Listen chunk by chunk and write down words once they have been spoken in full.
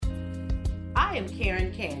I am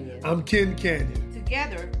Grand Canions. I'm Ken Canyon.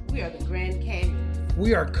 Together, we are the Grand Canions.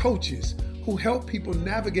 We are coaches who help people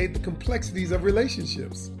navigate the complexities of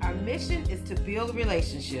relationships. Our mission is to build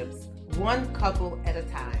relationships, one couple at a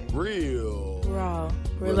time. Real. Raw.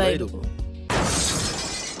 Relatable.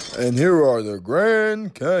 And here are the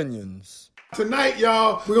Grand Canyons. Tonight,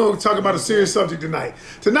 y'all, we're going to talk about a serious subject tonight.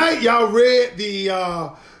 Tonight, y'all read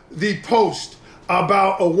the post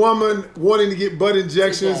about a woman wanting to get butt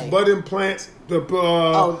injections, butt implants, the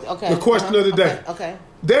question of the day. Okay.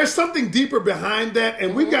 There's something deeper behind that,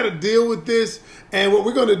 and we've got to deal with this. And what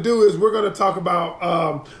we're going to do is we're going to talk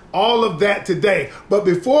about all of that today. But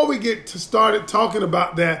before we get started talking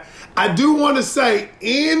about that, I do want to say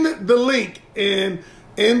in the link,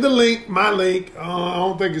 my link, I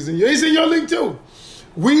don't think it's in your, it's in your link too.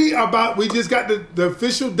 We just got the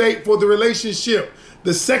official date for the relationship.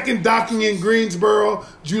 The second docking in Greensboro,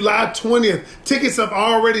 July 20th. Tickets have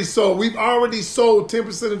already sold. We've already sold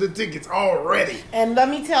 10% of the tickets already. And let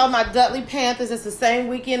me tell my Dudley Panthers, it's the same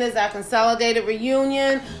weekend as our consolidated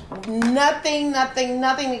reunion. Nothing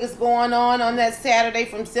is going on that Saturday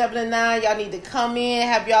from 7 to 9. Y'all need to come in,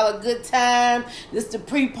 have y'all a good time. This is the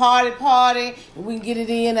pre-party, and we can get it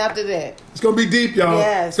in after that. It's going to be deep, y'all.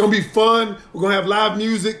 Yes. It's going to be fun. We're going to have live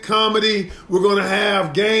music, comedy. We're going to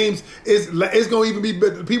have games. It's going to even be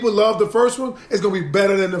better. People love the first one. It's going to be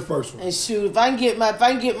better than the first one. And shoot, if I can get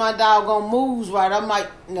my doggone moves right, I might.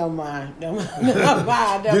 No mind.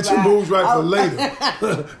 Get your moves right for later.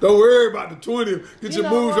 Don't worry about the 20th. Get your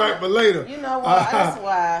moves right for later. You know what? That's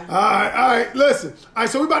why. All right. Listen. All right.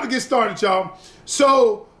 So we're about to get started, y'all.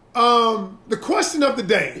 So the question of the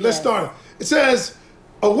day. Let's start it. It says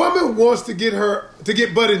a woman wants to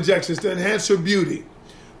get butt injections to enhance her beauty.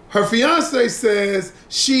 Her fiance says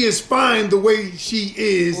she is fine the way she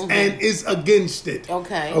is and is against it.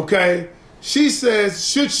 Okay. She says,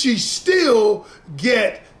 should she still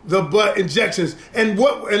get the butt injections? And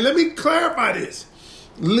let me clarify this.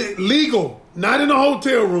 Legal, not in a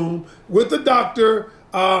hotel room with the doctor,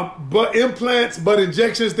 butt implants, butt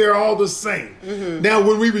injections, they're all the same. Now,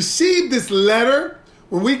 when we received this letter,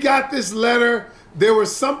 when we got this letter, there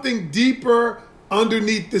was something deeper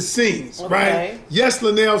underneath the scenes, right? Yes,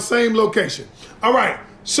 Linnell, same location. All right.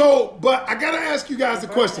 So, but I got to ask you guys the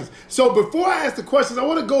questions. So before I ask the questions, I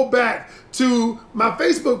want to go back to my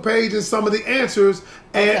Facebook page and some of the answers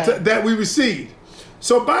that we received.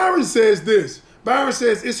 So Byron says this. Byron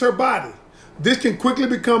says, it's her body. This can quickly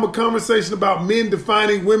become a conversation about men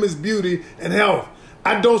defining women's beauty and health.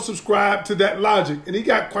 I don't subscribe to that logic. And he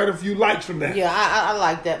got quite a few likes from that. Yeah, I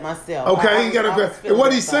like that myself. Okay, and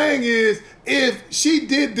what he's saying is, if she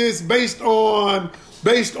did this based on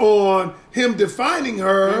him defining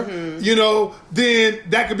her, then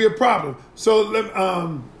that could be a problem. So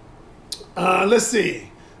let's see.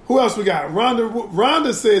 Who else we got?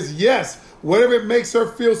 Rhonda says yes, whatever it makes her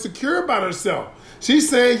feel secure about herself. She's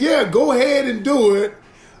saying, yeah, go ahead and do it.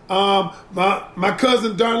 My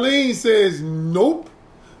cousin Darlene says nope.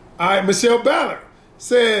 All right, Michelle Ballard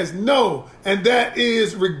says no, and that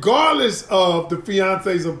is regardless of the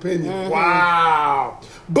fiance's opinion. Wow.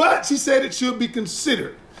 But she said it should be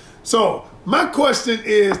considered. So my question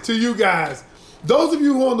is to you guys, those of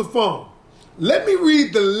you who are on the phone, let me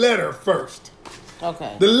read the letter first.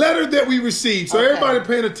 Okay. The letter that we received. So everybody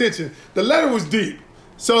paying attention. The letter was deep.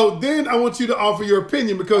 So then I want you to offer your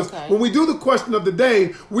opinion, because when we do the question of the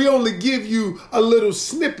day, we only give you a little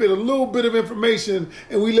snippet, a little bit of information,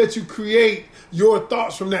 and we let you create your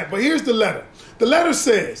thoughts from that. But here's the letter. The letter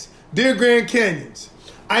says, Dear Grand Canyons,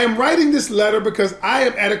 I am writing this letter because I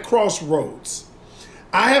am at a crossroads.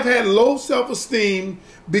 I have had low self-esteem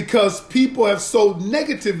because people have sold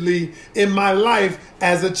negatively in my life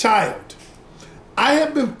as a child. I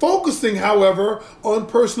have been focusing, however, on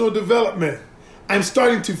personal development. I'm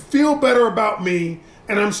starting to feel better about me,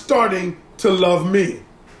 and I'm starting to love me.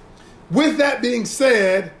 With that being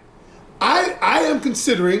said, I am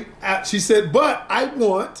considering, she said, but I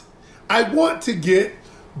want to get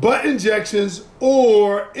butt injections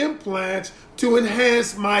or implants to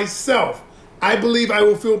enhance myself. I believe I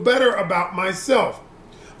will feel better about myself.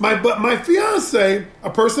 But my fiance, a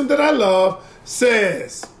person that I love,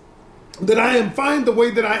 says that I am fine the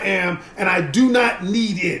way that I am, and I do not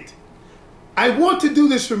need it. I want to do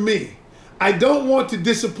this for me. I don't want to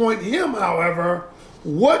disappoint him, however.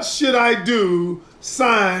 What should I do?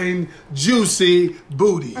 Signed, Juicy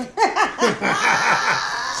Booty.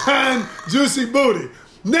 Signed, Juicy Booty.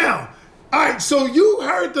 Now, all right, so you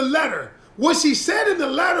heard the letter. what she said in the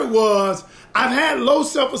letter was, I've had low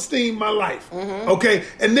self-esteem my life. Okay?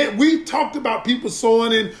 And then we talked about people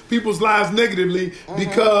sowing in people's lives negatively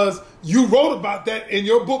because you wrote about that in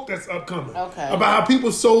your book that's upcoming. Okay. About how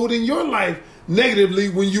people sowed in your life negatively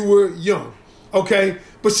when you were young. Okay?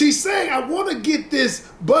 But she's saying, I want to get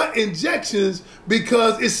this butt injections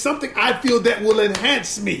because it's something I feel that will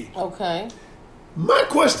enhance me. Okay. My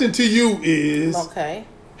question to you is,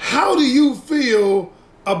 how do you feel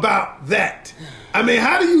about that? I mean,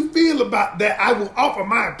 how do you feel about that? I will offer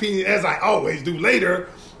my opinion as I always do later,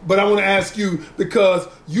 but I want to ask you because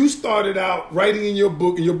you started out writing in your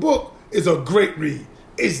book, and your book is a great read.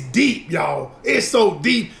 It's deep, y'all. It's so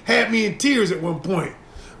deep, had me in tears at one point.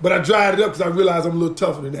 But I dried it up because I realized I'm a little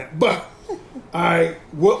tougher than that. But, all right,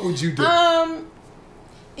 what would you do?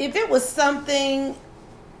 If it was something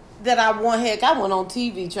that I went on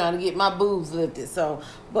TV trying to get my boobs lifted.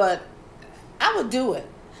 But I would do it.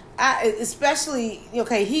 Especially,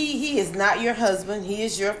 he is not your husband. He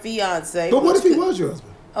is your fiance. But what if he was your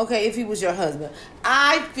husband? Okay, if he was your husband.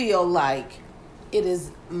 I feel like it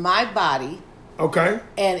is my body. Okay.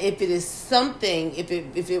 And if it is something, if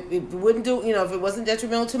it wouldn't do, if it wasn't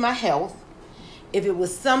detrimental to my health, if it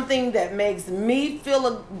was something that makes me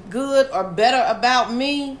feel good or better about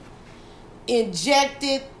me, inject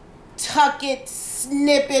it, tuck it,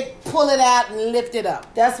 snip it, pull it out, and lift it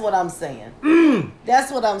up. That's what I'm saying.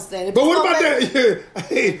 That's what I'm saying. But what about that? Yeah,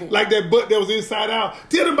 hey, like that butt that was inside out.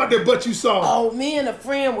 Tell them about that butt you saw. Oh, me and a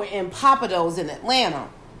friend were in Papados in Atlanta.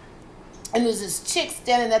 And there's this chick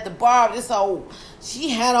standing at the bar. She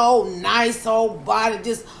had an old nice old body,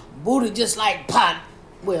 just booty, just like pot.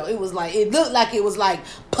 Well, it looked like it was like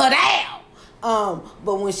put-out.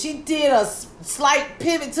 But when she did a slight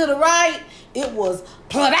pivot to the right, it was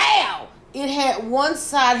put-out. It had one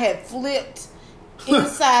side had flipped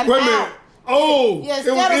inside Wait a minute. out. Oh, it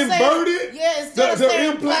was inverted? Instead of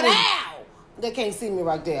saying put-out. They can't see me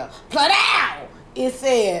right there. Put-out. It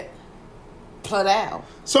said put-out.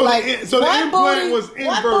 So the implant was inverted.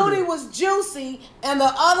 One booty was juicy, and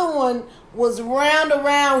the other one was round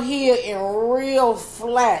around here and real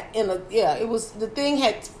flat. The thing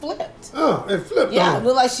had flipped. Oh, it flipped. Yeah, it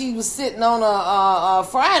looked like she was sitting on a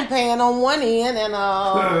frying pan on one end and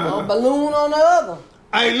a balloon on the other.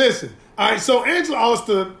 Hey, listen. All right, so Angela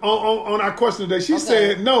Austin on our question today, she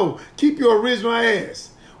said, "No, keep your original ass."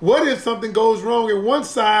 What if something goes wrong and one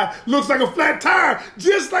side looks like a flat tire?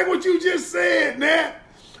 Just like what you just said, Nat.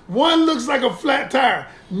 One looks like a flat tire.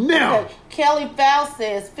 Now. Kelly Fowl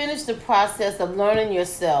says, finish the process of learning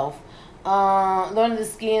yourself. Learning the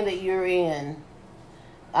skin that you're in.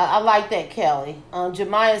 I like that, Kelly.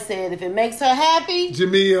 Jemiah said, if it makes her happy.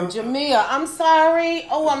 Jamia, I'm sorry.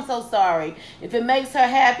 Oh, I'm so sorry. If it makes her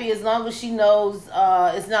happy, as long as she knows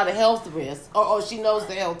it's not a health risk. Or she knows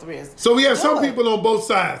the health risk. So we have some people on both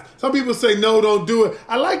sides. Some people say, no, don't do it.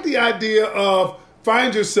 I like the idea of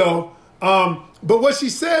find yourself. But what she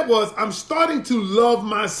said was, I'm starting to love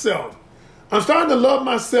myself. I'm starting to love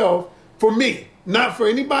myself for me, not for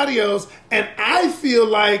anybody else. And I feel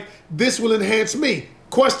like this will enhance me.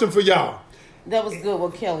 Question for y'all. That was good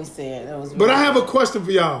what Kelly said. But I have a question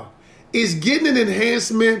for y'all. Is getting an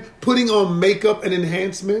enhancement, putting on makeup an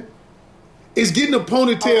enhancement? Is getting a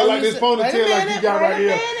ponytail like this ponytail like you got right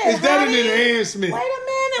here? Is that an enhancement? Wait a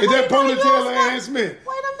minute. Is that ponytail an enhancement? Wait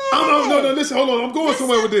a minute. No, listen, hold on. I'm going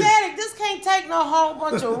somewhere with this. This can't take no whole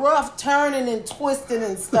bunch of rough turning and twisting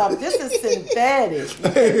and stuff. This is synthetic. You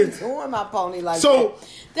can't be doing my pony like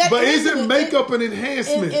that. But isn't makeup an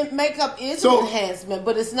enhancement? Makeup is an enhancement,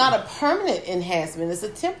 but it's not a permanent enhancement. It's a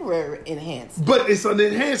temporary enhancement. But it's an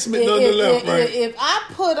enhancement nonetheless, right? If I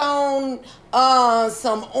put on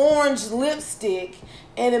some orange lipstick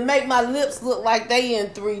and it make my lips look like they in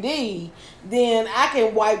 3D, then I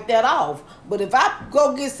can wipe that off. But if I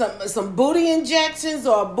go get some booty injections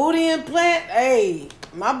or a booty implant, hey,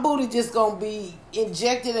 my booty just gonna be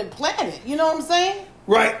injected and planted. You know what I'm saying?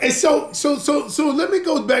 Right. And so let me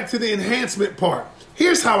go back to the enhancement part.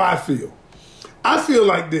 Here's how I feel. I feel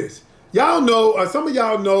like this. Y'all know, some of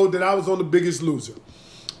y'all know that I was on The Biggest Loser.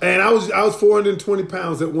 And I was 420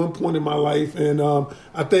 pounds at one point in my life, and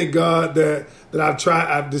I thank God that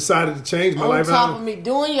I've decided to change my life. On top of me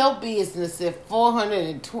doing your business at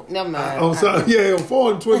 420, never mind. I'm sorry,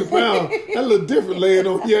 420 pounds. That a little different laying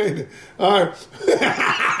on you, ain't it? All right.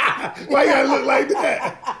 Why you gotta look like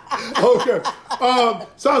that? Okay.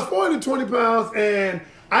 So I was 420 pounds, and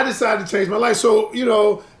I decided to change my life. So,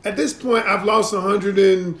 at this point, I've lost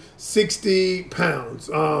 160 pounds.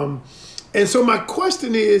 And so my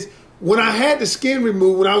question is, when I had the skin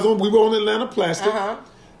removed, we were on Atlanta Plastic,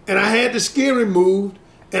 and I had the skin removed,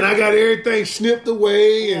 and I got everything snipped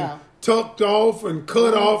away and tucked off and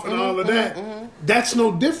cut off and all of that. That's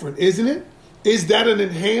no different, isn't it? Is that an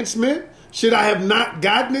enhancement? Should I have not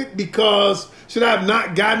gotten it because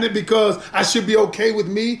I should be okay with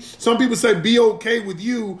me? Some people say be okay with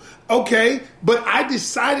you. Okay, but I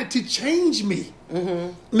decided to change me.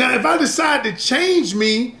 Now, if I decide to change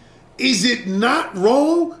me, is it not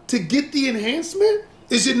wrong to get the enhancement?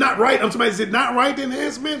 Is it not right? Is it not right, the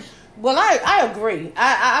enhancement? Well, I agree.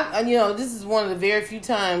 I this is one of the very few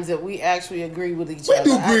times that we actually agree with each other.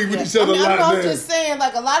 We do agree with each other a lot. I'm just saying,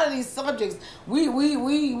 like, a lot of these subjects, we'll be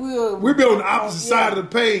on the opposite side of the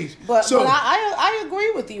page. But I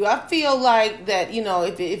agree with you. I feel like that,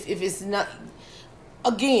 if it's not,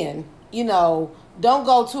 again, don't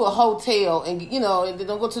go to a hotel and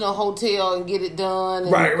don't go to no hotel and get it done.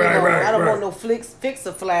 And, right. I don't want no fix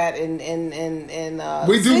a flat and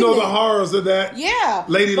we do know the horrors of that. Yeah,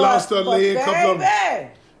 lady lost her leg. Couple of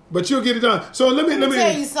them. But you'll get it done. So let me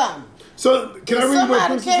tell you something. So can I read what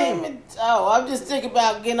Princess said? I'm just thinking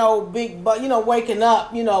about getting old big butt. Waking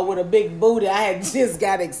up, with a big booty. I had just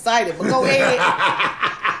got excited. But go ahead.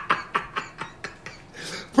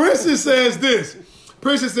 Princess says this.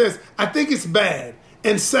 Princess says, I think it's bad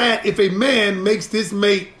and sad if a man makes this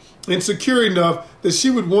mate insecure enough that she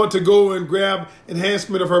would want to go and grab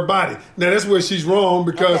enhancement of her body. Now, that's where she's wrong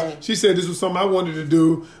because she said this was something I wanted to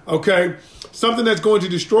do, okay? Something that's going to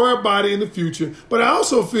destroy her body in the future. But I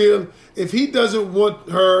also feel if he doesn't want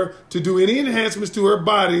her to do any enhancements to her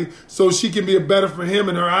body so she can be better for him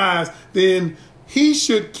in her eyes, then he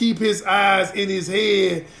should keep his eyes in his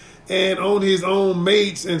head and on his own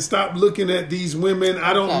mates and stop looking at these women.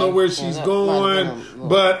 I don't know where she's going,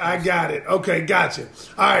 but I got it. Okay, gotcha.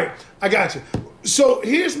 All right, I got you. So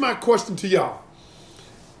here's my question to y'all.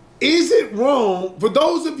 Is it wrong, for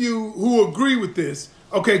those of you who agree with this,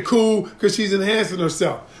 okay, cool, because she's enhancing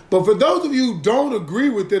herself. But for those of you who don't agree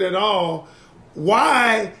with it at all,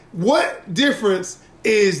 what difference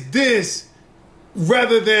is this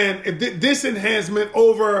rather than this enhancement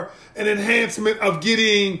over an enhancement of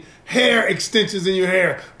getting hair extensions in your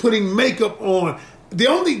hair, putting makeup on? The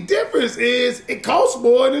only difference is it costs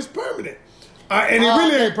more and it's permanent. And it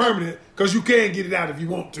really ain't permanent because you can't get it out if you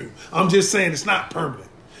want to. I'm just saying it's not permanent.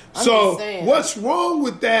 So what's wrong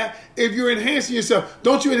with that if you're enhancing yourself?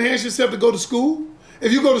 Don't you enhance yourself to go to school?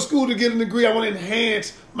 If you go to school to get a degree, I want to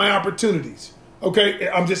enhance my opportunities. Okay,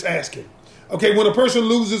 I'm just asking. Okay, when a person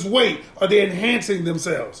loses weight, are they enhancing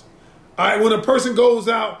themselves? All right, when a person goes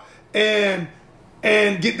out and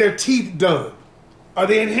get their teeth done, are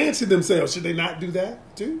they enhancing themselves? Should they not do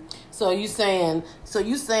that too? So you saying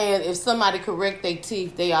if somebody correct their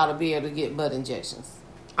teeth, they ought to be able to get butt injections?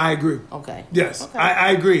 I agree. Okay. Yes, okay.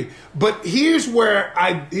 I agree. But here's where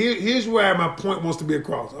my point wants to be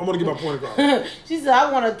across. I want to get my point across. She said, I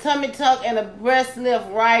want a tummy tuck and a breast lift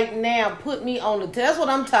right now. Put me on the table. That's what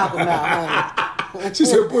I'm talking about, honey. She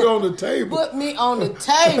said, put on the table. Put me on the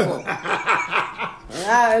table.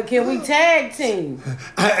 Can we tag team?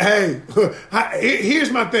 Hey, here's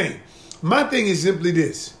my thing. My thing is simply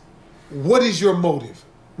this. What is your motive?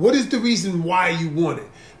 What is the reason why you want it?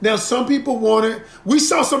 Now, some people want it. We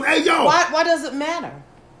saw some. Hey, y'all. Why does it matter?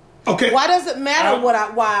 Okay. Why does it matter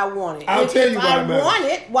why I want it? I'll tell you why it matters. If I want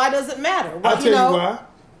it, why does it matter? I'll tell you why.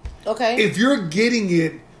 Okay. If you're getting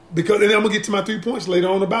it because, and I'm gonna get to my 3 points later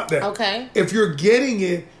on about that. Okay. If you're getting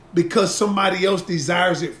it because somebody else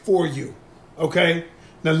desires it for you, okay.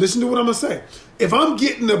 Now listen to what I'm gonna say. If I'm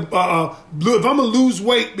getting if I'm gonna lose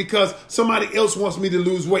weight because somebody else wants me to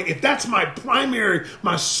lose weight, if that's my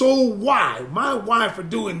sole why, my why for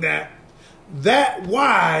doing that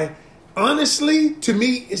why, honestly, to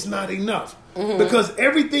me, is not enough. Mm-hmm. Because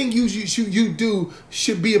everything you do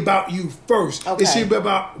should be about you first. Okay. It should be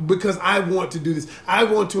about because I want to do this. I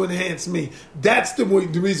want to enhance me. That's the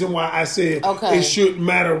reason why I said it shouldn't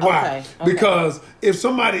matter why. Okay. Because if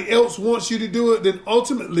somebody else wants you to do it, then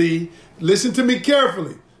ultimately, listen to me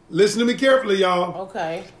carefully. Listen to me carefully, y'all.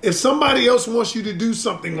 Okay. If somebody else wants you to do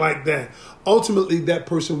something like that, ultimately that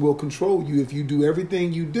person will control you if you do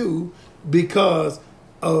everything you do because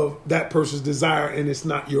of that person's desire and it's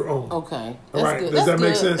not your own. Okay. All right. Does that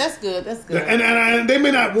make sense? That's good. That's good. And they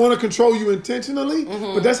may not want to control you intentionally,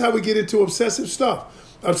 but that's how we get into obsessive stuff.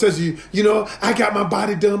 Obsessive, I got my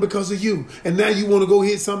body done because of you. And now you want to go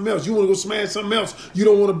hit something else. You want to go smash something else. You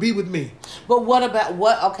don't want to be with me. But what about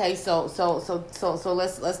okay, so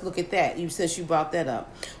let's look at that. Since you brought that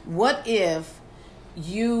up. What if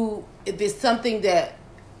there's something that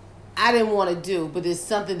I didn't want to do, but it's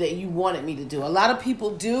something that you wanted me to do. A lot of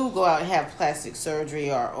people do go out and have plastic surgery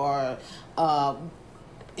or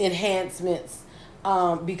enhancements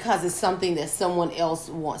because it's something that someone else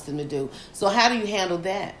wants them to do. So how do you handle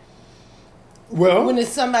that? Well, when it's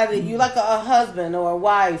somebody that you like, a husband or a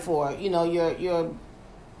wife, or your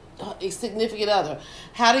significant other,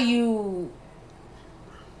 how do you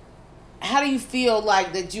feel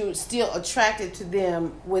like that you're still attracted to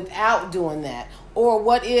them without doing that? Or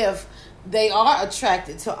what if they are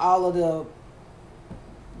attracted to all of the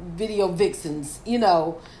video vixens,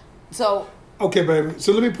 So okay, baby.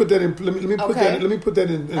 So let me put that in. Let me put that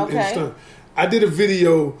in stone. I did a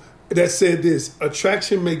video that said this: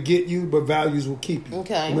 attraction may get you, but values will keep you.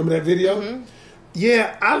 Okay. Remember that video? Mm-hmm.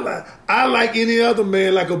 Yeah, I like any other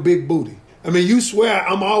man like a big booty. I mean, you swear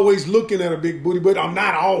I'm always looking at a big booty, but I'm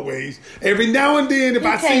not always. Every now and then, if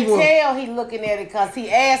I see one, you can't tell he looking at it because he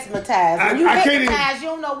asthmatized. When you hypnotized, you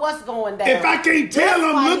don't know what's going down. If I can't tell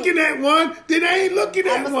I'm looking at one, then I ain't looking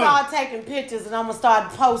at one. I'm gonna start taking pictures and I'm gonna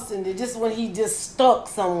start posting it just when he just stuck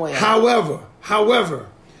somewhere. However,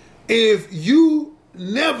 if you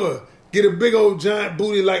never get a big old giant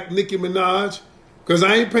booty like Nicki Minaj, because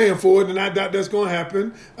I ain't paying for it, and I doubt that's gonna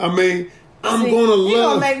happen. I mean, I'm gonna love. He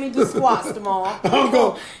gonna make me do squats tomorrow. He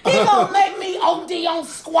gonna make me OD on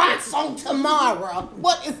squats on tomorrow.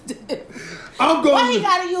 What is this? Why he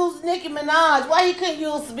gotta use Nicki Minaj? Why he couldn't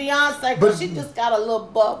use Beyonce? Because she just got a little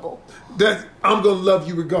bubble. I'm gonna love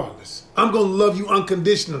you regardless. I'm gonna love you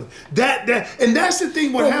unconditionally. And that's the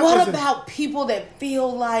thing. What happens? What about people that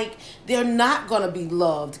feel like they're not gonna be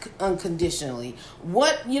loved unconditionally?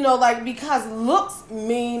 Because looks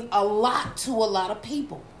mean a lot to a lot of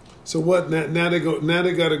people. So what? Now they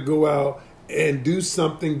got to go out and do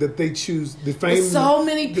something that they choose. Defame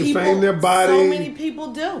their body. So many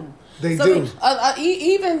people do. They do.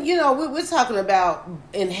 Even we're talking about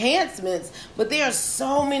enhancements, but there are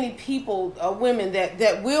so many people, women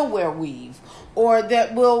that will wear weave or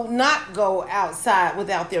that will not go outside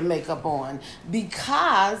without their makeup on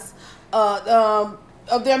because of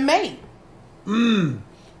their mate.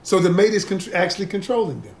 So the mate is actually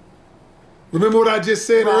controlling them. Remember what I just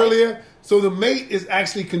said earlier? So the mate is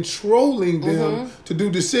actually controlling them to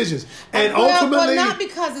do decisions, and ultimately, not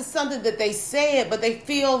because it's something that they said, but they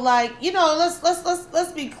feel like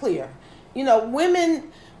let's be clear.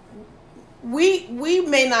 Women, we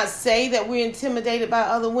may not say that we're intimidated by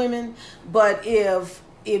other women, but if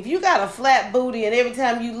you got a flat booty and every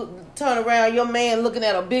time you turn around, your man looking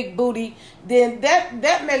at a big booty, then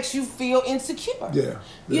that makes you feel insecure. Yeah.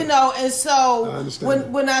 And so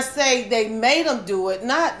when I say they made them do it,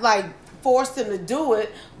 not like forced them to do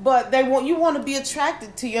it, but you want to be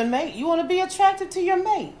attracted to your mate. You want to be attracted to your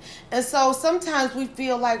mate. And so sometimes we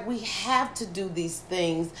feel like we have to do these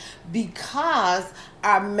things because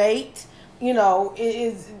our mate,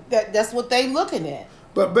 that's what they looking at.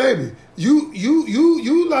 But baby,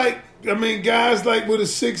 you like, guys like with a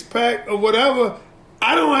 6-pack or whatever.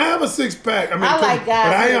 I don't have a 6-pack. I like guys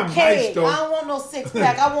but I with am a keg. nice though. I don't want no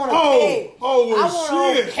 6-pack. I want a keg. I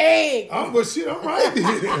want a keg. Well, shit, I'm right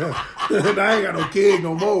there. I ain't got no keg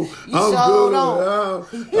no more. I'm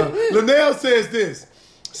good. Linnell says this.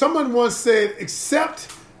 Someone once said,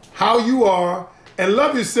 accept how you are and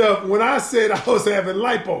love yourself when I said I was having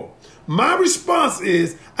lipo. My response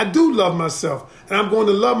is, I do love myself, and I'm going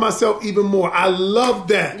to love myself even more. I love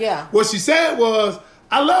that. Yeah. What she said was,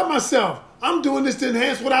 I love myself. I'm doing this to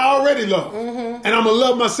enhance what I already love. And I'm going to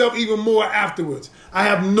love myself even more afterwards. I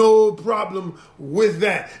have no problem with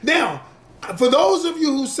that. Now, for those of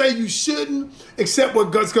you who say you shouldn't accept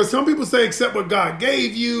what God, because some people say accept what God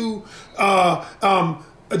gave you.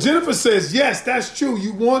 Jennifer says, yes, that's true.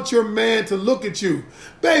 You want your man to look at you.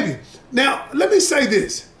 Baby, now, let me say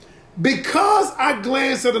this. Because I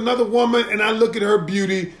glance at another woman and I look at her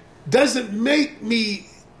beauty doesn't make me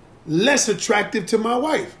less attractive to my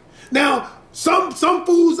wife. Now, some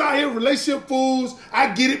fools out here, relationship fools,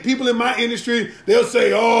 I get it, people in my industry, they'll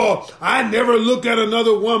say, oh, I never look at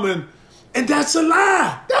another woman. And that's a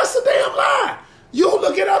lie. That's a damn lie. You'll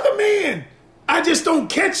look at other men. I just don't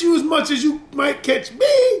catch you as much as you might catch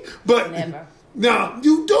me. But never. Now,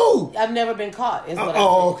 you do. I've never been caught, is what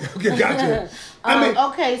okay, gotcha.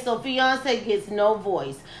 Okay, so fiance gets no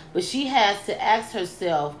voice, but she has to ask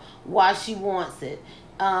herself why she wants it.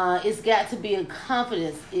 It's got to be a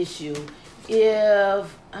confidence issue.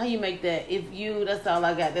 How you make that? That's all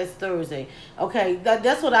I got. That's Thursday. Okay,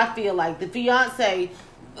 that's what I feel like. The fiance,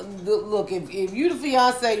 look, if you the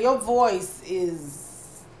fiance, your voice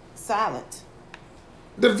is silent.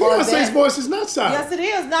 The fiance's voice is not silent. Yes, it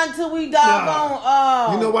is. Not until we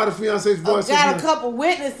doggone. You know why the fiance's voice is got not... a couple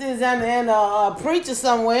witnesses and a preacher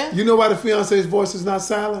somewhere. You know why the fiance's voice is not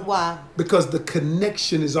silent? Why? Because the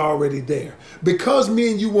connection is already there. Because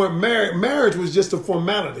me and you weren't married, marriage was just a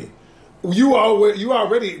formality. You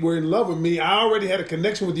already were in love with me. I already had a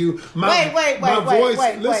connection with you. My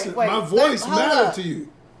voice mattered to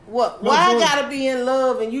you. What? Why I gotta be in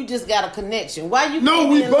love and you just got a connection? Why you? No,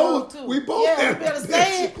 we both. We both. Yeah, you better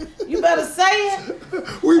say it. You better say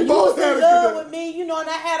it. We both had in love with me, and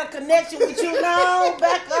I had a connection with you. No,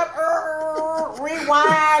 back up,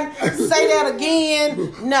 rewind, say that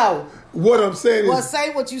again. No. What I'm saying is, well,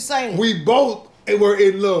 say what you saying. We both were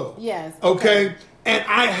in love. Yes. Okay. And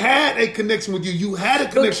I had a connection with you. You had a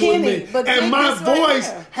connection with me. And my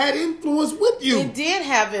voice had influence with you. It did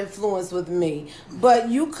have influence with me. But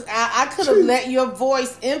I could have let your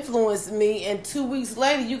voice influence me, and 2 weeks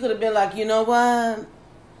later you could have been like, you know what?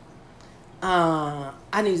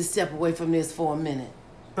 I need to step away from this for a minute.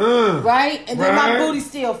 Right? And then my booty's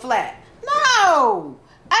still flat. No!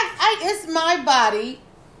 It's my body.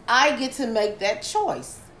 I get to make that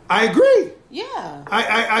choice. I agree. Yeah.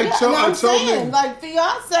 I told him. Like,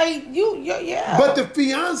 fiance, yeah. But the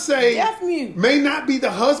fiance deaf mute. may not be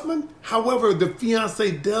the husband. However, the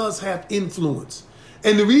fiance does have influence.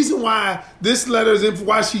 And the reason why this letter is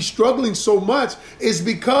why she's struggling so much is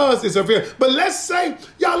because it's a fear. But let's say,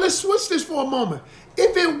 let's switch this for a moment.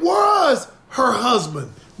 If it was her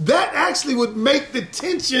husband, that actually would make the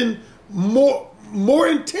tension more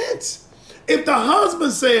intense. If the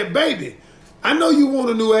husband said, baby, I know you want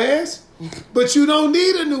a new ass, but you don't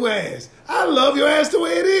need a new ass. I love your ass the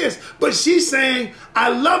way it is. But she's saying, I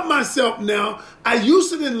love myself now. I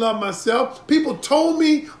used to didn't love myself. People told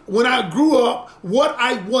me when I grew up what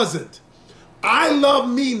I wasn't. I love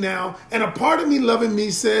me now, and a part of me loving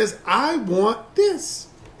me says, I want this.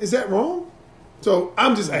 Is that wrong? So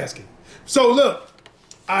I'm just asking. So look,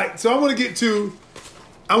 so I want to get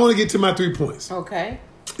to my 3 points. Okay.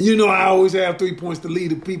 I always have 3 points to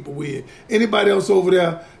lead the people with. Anybody else over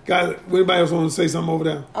there? Anybody else want to say something over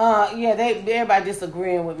there? Everybody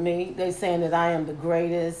disagreeing with me. They saying that I am the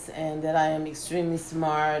greatest and that I am extremely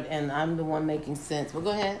smart and I'm the one making sense. Well,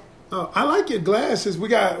 go ahead. I like your glasses. We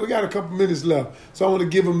got a couple minutes left, so I want to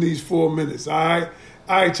give them these 4 minutes. All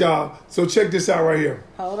right, y'all. So check this out right here.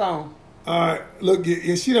 Hold on. All right, look,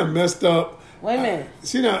 she done messed up. Wait a minute.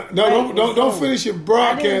 Don't finish your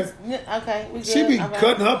broadcast. Okay, we good. She be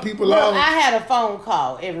cutting her people off. I had a phone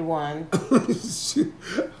call, everyone.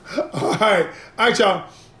 All right, y'all.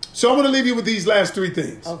 So I'm going to leave you with these last 3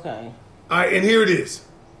 things. Okay. All right, and here it is.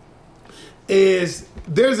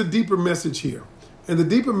 There's a deeper message here, and the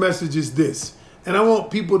deeper message is this. And I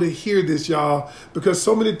want people to hear this, y'all, because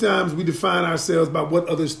so many times we define ourselves by what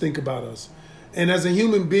others think about us, and as a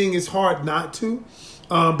human being, it's hard not to.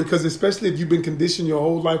 Because especially if you've been conditioned your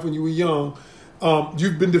whole life when you were young,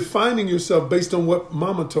 you've been defining yourself based on what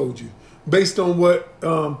mama told you, based on what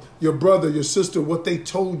your brother, your sister, what they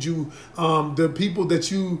told you, the people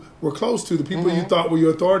that you were close to, the people you thought were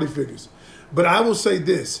your authority figures. But I will say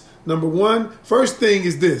this. Number one, first thing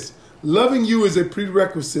is this. Loving you is a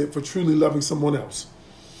prerequisite for truly loving someone else.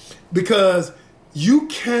 Because you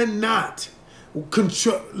cannot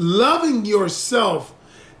control loving yourself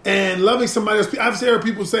and loving somebody else. I've heard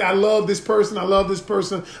people say, I love this person,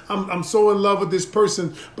 I'm so in love with this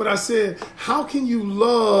person. But I said, how can you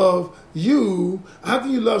love you? How can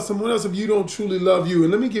you love someone else if you don't truly love you?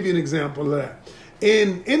 And let me give you an example of that.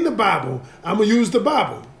 In the Bible, I'm going to use the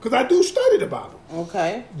Bible because I do study the Bible.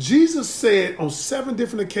 Okay. Jesus said on 7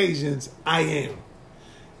 different occasions, I am.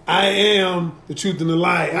 I am the truth and the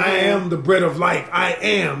light. I am the bread of life. I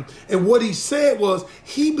am. And what he said was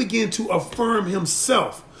he began to affirm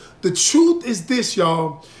himself. The truth is this,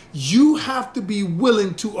 y'all. You have to be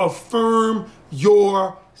willing to affirm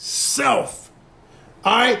yourself.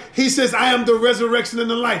 All right? He says, I am the resurrection and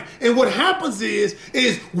the life. And what happens is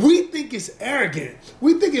we think it's arrogant.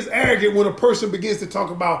 We think it's arrogant when a person begins to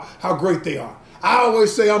talk about how great they are. I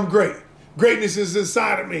always say I'm great. Greatness is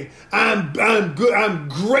inside of me. I'm good. I'm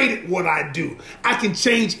great at what I do. I can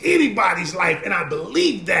change anybody's life, and I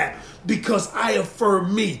believe that because I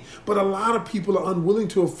affirm me. But a lot of people are unwilling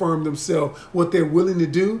to affirm themselves. What they're willing to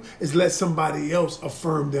do is let somebody else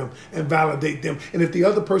affirm them and validate them. And if the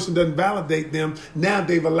other person doesn't validate them, now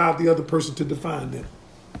they've allowed the other person to define them.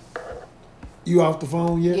 You off the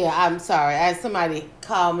phone yet? Yeah, I'm sorry. I had somebody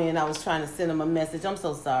call me and I was trying to send them a message. I'm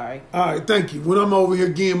so sorry. All right, thank you. When I'm over here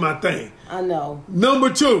getting my thing. I know.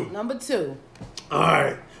 Number two. All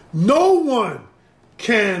right. No one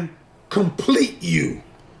can complete you.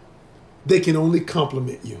 They can only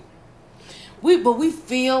compliment you. But we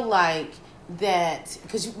feel like that,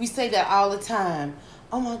 because we say that all the time.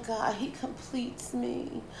 oh my God, he completes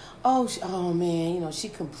me. Oh man, she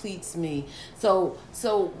completes me. So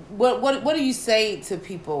what do you say to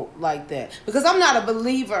people like that? Because I'm not a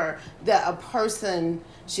believer that a person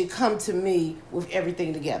should come to me with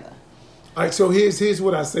everything together. All right, so here's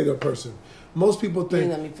what I say to a person. Most people think.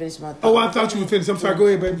 Let me finish my thought. Oh, I thought you were finished. I'm sorry. Go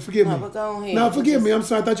ahead, baby. Forgive me. No, but go ahead. No, forgive me. I'm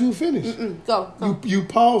sorry. I thought you were finished. Go. You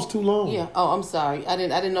paused too long. Yeah. Oh, I'm sorry. I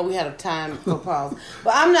didn't know we had a time for pause.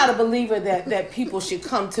 But I'm not a believer that people should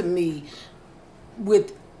come to me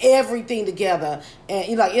with everything together,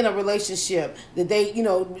 and like in a relationship that they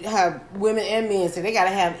have women and men say they got to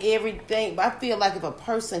have everything. But I feel like if a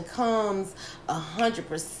person comes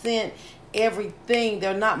 100% everything,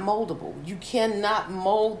 they're not moldable. You cannot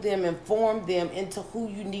mold them and form them into who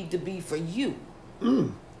you need to be for you.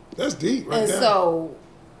 That's deep right there. And so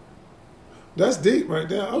that's deep right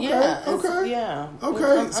there. Okay. Yeah, okay. Yeah.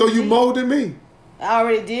 Okay. So you molded me. I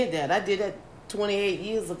already did that. I did that 28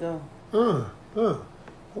 years ago.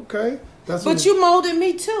 Okay. But you molded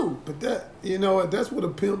me too. But that's what a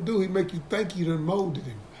pimp do. He make you think you done molded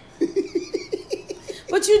him.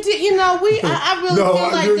 But you did, I really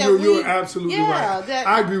feel like you're absolutely right.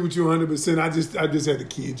 I agree with you 100%. I just had to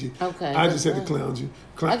kid you. Okay. I just had to clown you.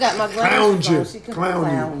 I got my glasses on.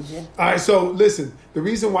 Clown you. All right, so listen. The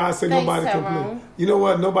reason why I say nobody complete, you know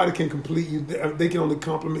what? Nobody can complete you. They can only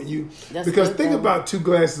compliment you. Because think about 2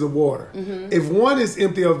 glasses of water. Mm-hmm. If one is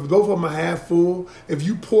empty, if both of them are half full, if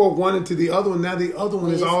you pour one into the other one, now the other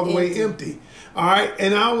one is all the way empty. All right,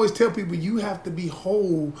 and I always tell people you have to be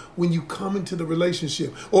whole when you come into the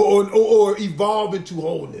relationship, or evolve into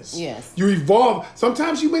wholeness. Yes, you evolve.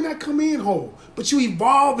 Sometimes you may not come in whole, but you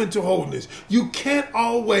evolve into wholeness. You can't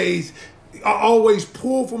always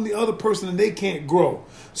pull from the other person, and they can't grow.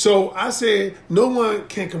 So I said, no one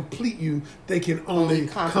can complete you; they can only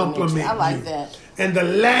compliment you. I like that. And the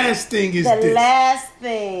last thing is the last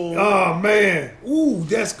thing. Oh man, ooh,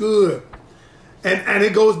 that's good. And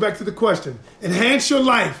it goes back to the question. Enhance your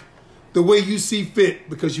life the way you see fit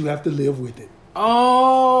because you have to live with it.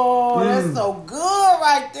 Oh, that's so good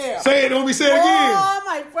right there. Say it. Let me say it again. I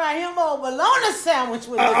might fry him a bologna sandwich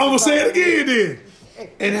with I'm going to say it again then.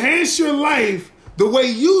 Enhance your life the way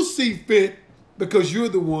you see fit because you're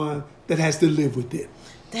the one that has to live with it.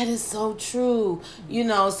 That is so true.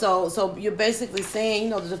 So you're basically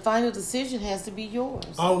saying, the final decision has to be yours.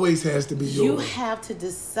 Always has to be yours. You have to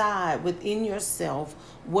decide within yourself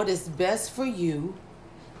what is best for you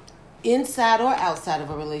inside or outside of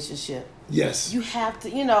a relationship. Yes. You have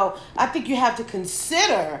to, I think you have to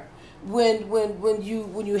consider because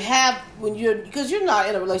you're not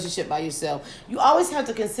in a relationship by yourself. You always have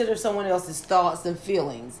to consider someone else's thoughts and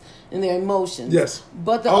feelings and their emotions. Yes.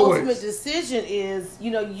 But the ultimate decision is,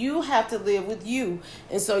 you have to live with you.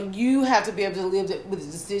 And so you have to be able to live with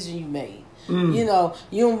the decision you made. You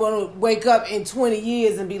don't want to wake up in 20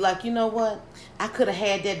 years and be like, you know what? I could have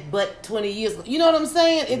had that butt 20 years ago. You know what I'm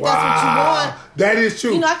saying? If that's what you want. That is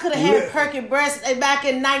true. I could have had perky breasts back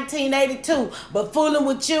in 1982. But fooling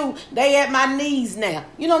with you, they at my knees now.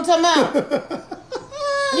 You know what I'm talking about?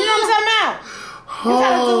 You know what I'm talking about? You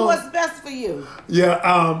got to do what's best for you.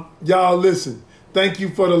 Yeah, y'all listen. Thank you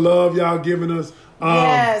for the love y'all giving us.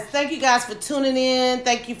 Yes, thank you guys for tuning in.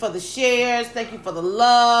 Thank you for the shares. Thank you for the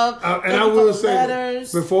love. And I will say,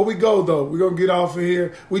 before we go though, we're going to get off of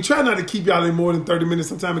here. We try not to keep y'all in more than 30 minutes.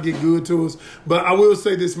 Sometimes it get good to us. But I will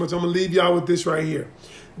say this much. I'm going to leave y'all with this right here.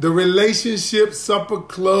 The Relationship Supper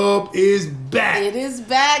Club is back. It is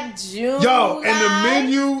back, June. Yo, and the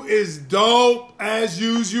menu is dope as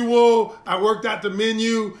usual. I worked out the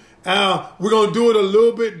menu. We're going to do it a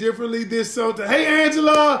little bit differently this Sunday. Hey,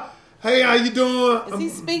 Angela. Hey, how you doing? Is he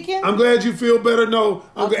speaking? I'm glad you feel better. No,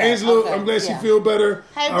 Angela, I'm glad she feel better.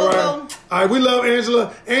 Hey, all right. All right, we love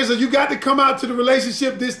Angela. Angela, you got to come out to the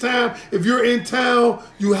relationship this time. If you're in town,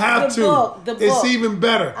 you have to. The book. It's even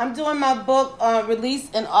better. I'm doing my book release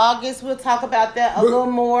in August. We'll talk about that a little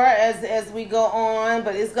more as we go on.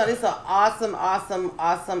 But it's an awesome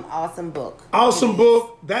book. Awesome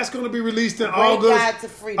book. That's going to be released in August. Guide to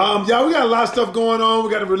Freedom. Yeah, we got a lot of stuff going on. We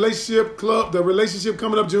got a relationship club, the relationship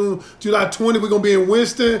coming up July 20. We're going to be in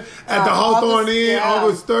Winston at the Hawthorne Inn,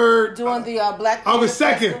 August 3rd. Doing the Black August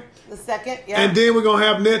 2nd. Festival. The 2nd, yeah. And then we're going to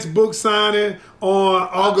have Net's book signing on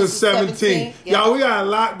August 17th. Yeah. Y'all, we got a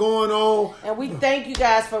lot going on. And we thank you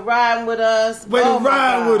guys for riding with us.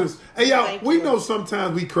 Riding with us. Hey, y'all, we know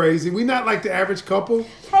sometimes we crazy. We not like the average couple.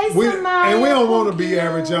 Hey, Samaya. And we don't want to be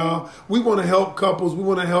average, y'all. We want to help couples. We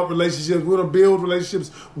want to help relationships. We want to build relationships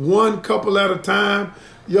one couple at a time.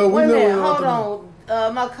 Yo, we know. Hold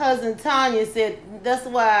on. My cousin Tanya said that's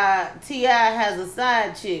why T.I. has a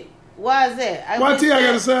side chick. Why is that? Why T.I.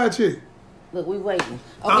 got a side chick? Look, we waiting.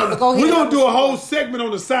 Okay, but go ahead. We're gonna do a whole segment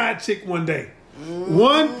on the side chick one day.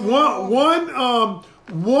 One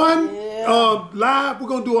live. We're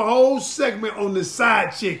gonna do a whole segment on the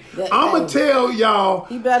side chick. I'm gonna tell y'all.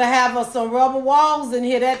 He better have us some rubber walls in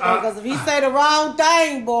here that day, because if he say the wrong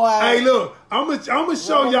thing, boy. Hey, look, I'm gonna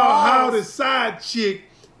show y'all how the side chick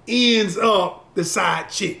ends up the side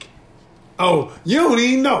chick. Oh, you don't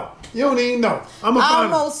even know. You don't even know. I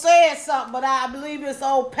almost said something, but I believe it's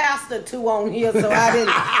old pastor too on here, so I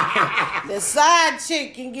didn't. The side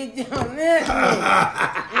chick can get you on this.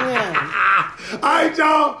 Yeah. All right,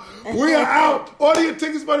 y'all. We are out. Order your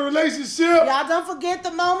tickets for the relationship. Y'all don't forget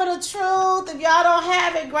the moment of truth. If y'all don't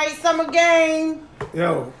have it, great summer game.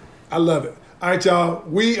 Yo, I love it. All right, y'all.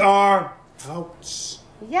 We are out.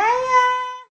 Yeah.